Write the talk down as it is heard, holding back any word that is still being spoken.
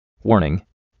Warning: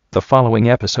 the following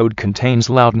episode contains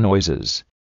loud noises.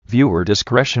 Viewer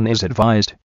discretion is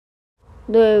advised.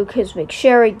 Lucas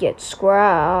McSherry gets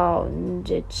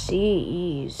grounded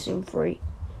season 3.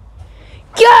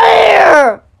 Get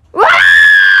here!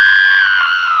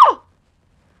 Ah!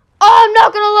 I'm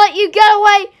not gonna let you get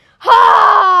away!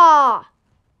 Ha!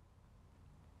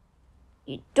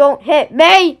 You don't hit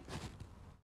me!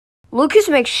 Lucas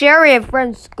McSherry and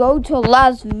friends go to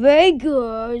Las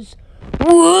Vegas.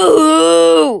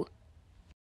 Woo!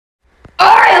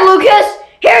 Alright, Lucas!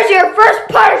 Here's your first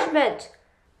punishment!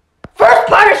 First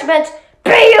punishment,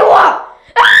 beat you up!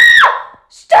 Ah!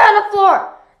 Stay on the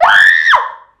floor! Ah!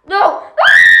 No! Ah!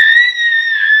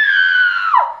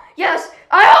 Yes,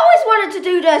 I always wanted to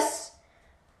do this!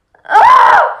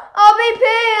 Ah! I'll be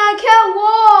peeing, I can't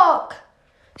walk!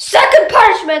 Second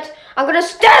punishment, I'm gonna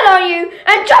stand on you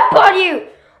and jump on you!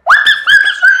 What the fuck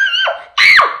is wrong with you?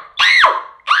 Ow! Ow!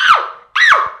 Ow!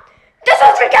 Ow! This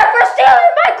was for stealing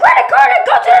my credit card and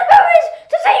go to the movies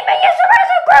to see me and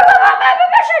surprise a group without my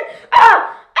permission! Ow!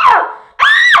 Ow!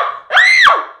 Ow!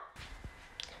 Ow!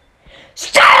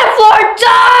 Stay on the floor and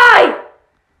die!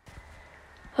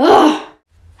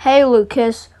 Hey,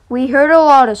 Lucas. We heard a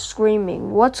lot of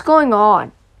screaming. What's going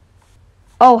on?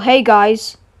 Oh, hey,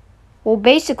 guys. Well,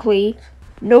 basically,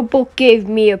 Notebook gave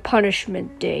me a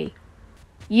punishment day.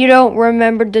 You don't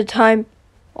remember the time?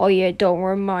 Oh, yeah, don't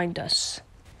remind us.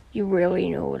 You really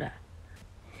know that.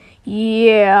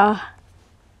 Yeah.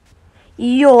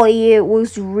 Yo, it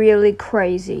was really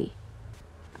crazy.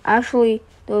 Actually,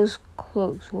 those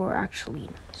clothes were actually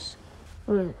nice.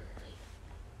 Really.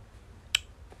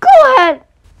 Go ahead.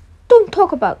 Don't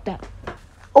talk about that.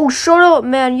 Oh, shut up,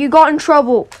 man. You got in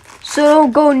trouble. So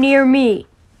don't go near me.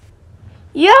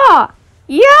 Yeah.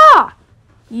 Yeah.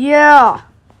 Yeah.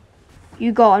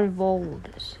 You got involved with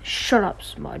this. Shut up,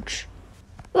 Smudge.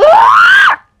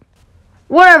 Ah!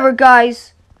 Whatever,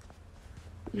 guys.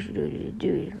 We should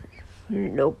do it in a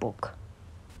notebook.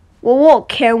 Well, what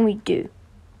can we do?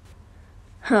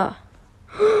 Huh.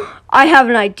 I have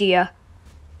an idea.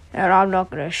 And I'm not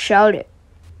going to shout it.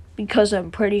 Because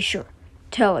I'm pretty sure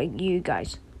telling you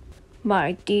guys my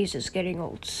ideas is getting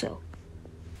old, so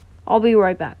I'll be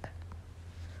right back.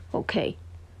 Okay.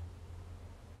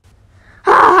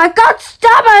 I got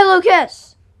stabbed by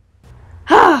Lucas!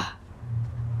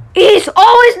 He's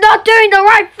always not doing the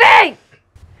right thing!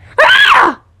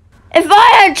 If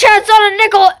I had a chance on a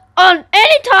nickel on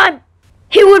any time,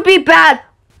 he would be bad.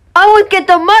 I would get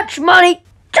the much money.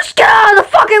 Just get out of the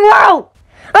fucking world!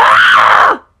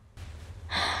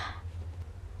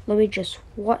 Let me just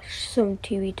watch some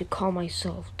TV to calm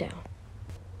myself down.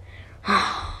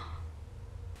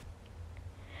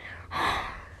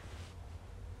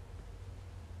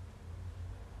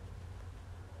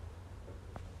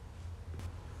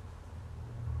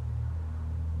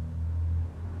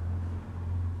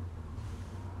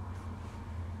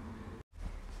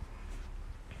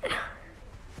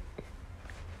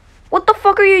 What the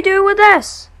fuck are you doing with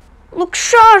this? Look,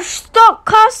 shush, stop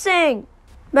cussing!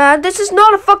 Man, this is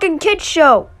not a fucking kid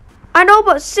show. I know,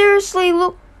 but seriously,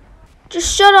 look,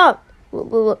 just shut up.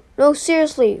 Look. No,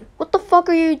 seriously, what the fuck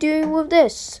are you doing with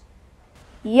this?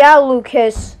 Yeah,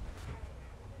 Lucas.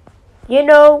 You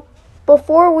know,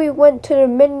 before we went to the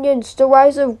Minions The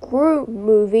Rise of Gru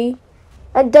movie,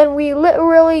 and then we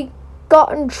literally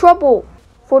got in trouble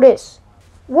for this.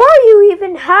 Why are you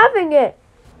even having it?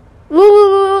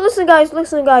 Look, listen guys, look.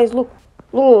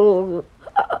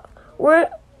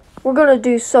 We're gonna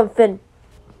do something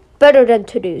better than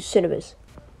to do cinemas.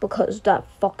 Because that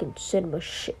fucking cinema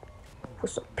shit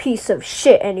was a piece of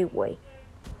shit anyway.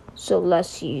 So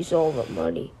let's use all the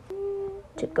money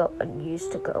to go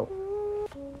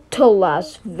to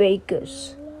Las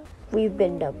Vegas. We've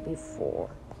been there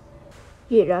before.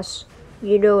 Yeah,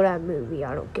 you know that movie,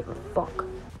 I don't give a fuck.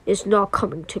 It's not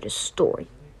coming to the story.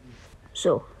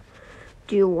 So,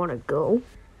 do you wanna go?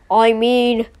 I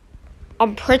mean,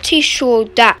 I'm pretty sure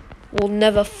that will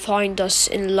never find us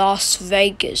in Las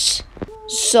Vegas.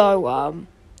 So,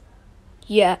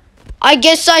 yeah. I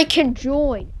guess I can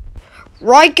join.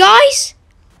 Right, guys?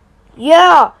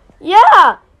 Yeah.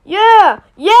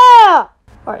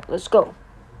 Alright, let's go.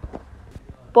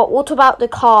 But what about the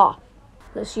car?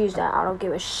 Let's use that. I don't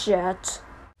give a shit.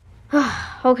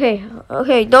 Okay,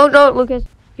 don't, Lucas.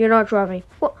 You're not driving.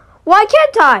 Why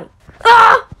can't I?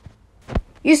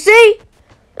 You see?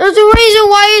 There's a reason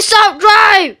why you stopped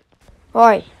driving.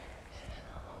 Alright.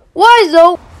 Why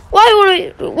though? Why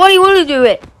do you want to do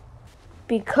it?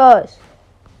 Because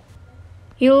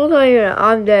you look like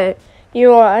I'm dead. You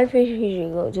know what? I think you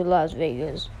should go to Las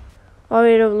Vegas. I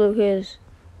mean, Lucas,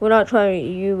 we're not trying to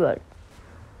get you, but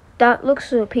that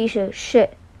looks like a piece of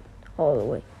shit all the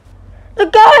way. The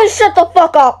guy, shut the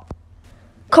fuck up!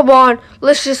 Come on,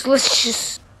 let's just go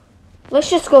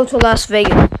to Las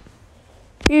Vegas.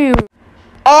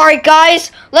 Alright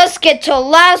guys, let's get to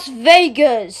Las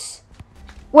Vegas.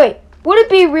 Wait, would it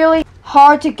be really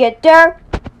hard to get there?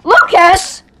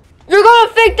 Lucas! You're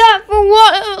gonna think that for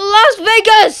what? Las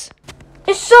Vegas!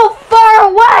 It's so far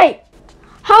away!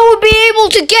 How would we be able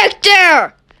to get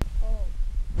there?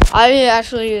 I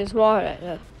actually is smart.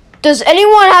 Does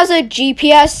anyone has a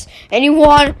GPS?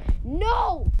 Anyone?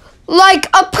 No! Like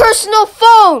a personal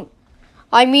phone!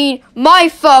 I mean, my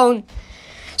phone.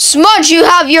 Smudge, you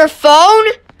have your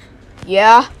phone?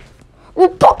 Yeah. Well,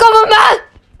 book up a map!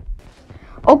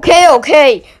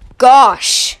 Okay.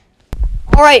 Gosh.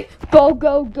 Alright, go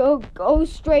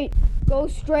straight. Go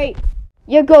straight.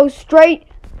 You go straight.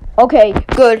 Okay,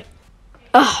 good.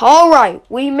 Alright,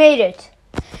 we made it.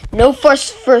 No fuss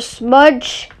for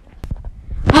Smudge.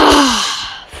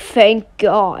 Thank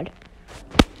God.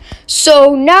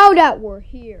 So now that we're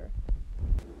here,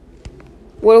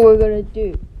 what are we gonna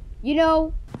do? You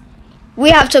know,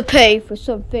 we have to pay for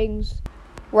some things,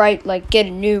 right? Like get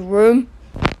a new room.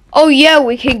 Oh yeah,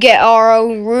 we can get our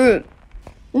own room.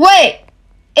 Wait,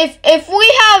 if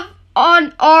we have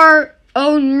on our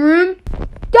own room,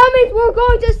 that means we're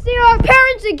going to see our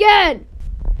parents again.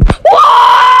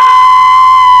 Whoa!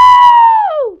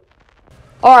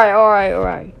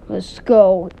 Alright. Let's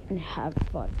go and have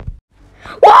fun.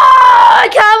 Whoa! I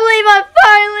can't believe I'm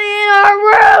finally in our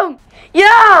room!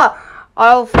 Yeah!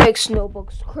 I'll fix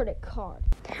Notebook's credit card.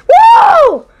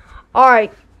 Whoa!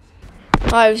 Alright.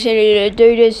 I just need to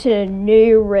do this in a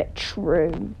new rich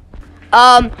room.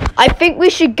 I think we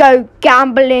should go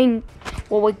gambling.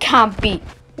 Well, we can't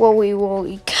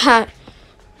we can't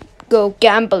go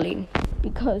gambling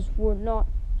because we're not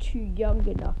too young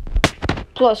enough.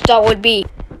 Plus, that would be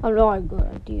not a good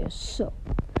idea, so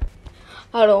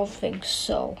I don't think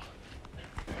so.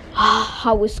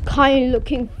 I was kind of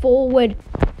looking forward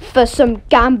for some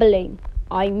gambling.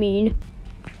 I mean,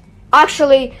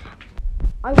 actually,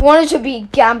 I wanted to be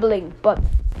gambling, but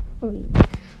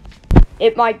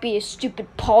it might be a stupid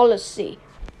policy,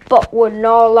 but we're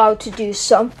not allowed to do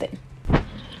something.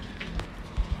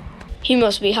 He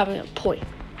must be having a point.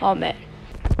 Oh man.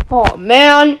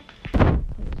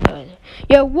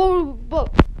 Yeah, what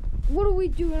do we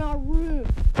do in our room?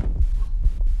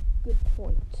 Good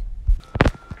point.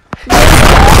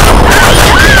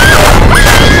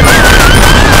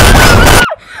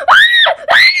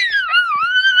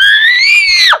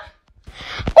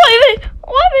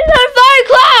 What is that fire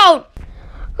cloud?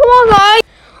 Come on, guys.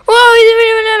 Well, he's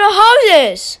even in the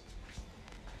houses.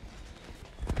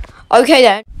 Okay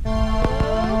then.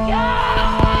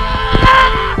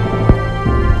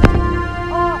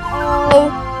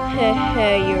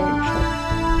 Hey, you're in trouble.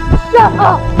 Shut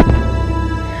up!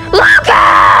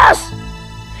 Lucas!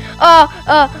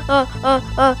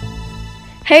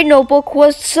 Hey, Notebook,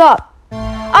 what's up?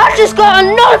 I just got a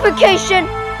notification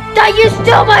that you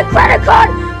stole my credit card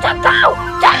to go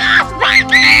to Las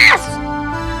Vegas!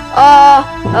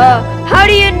 How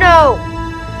do you know?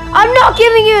 I'm not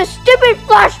giving you a stupid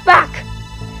flashback!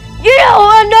 You know,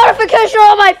 a notification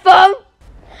on my phone?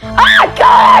 I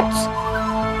got it!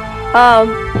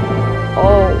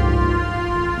 Oh,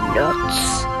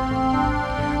 nuts.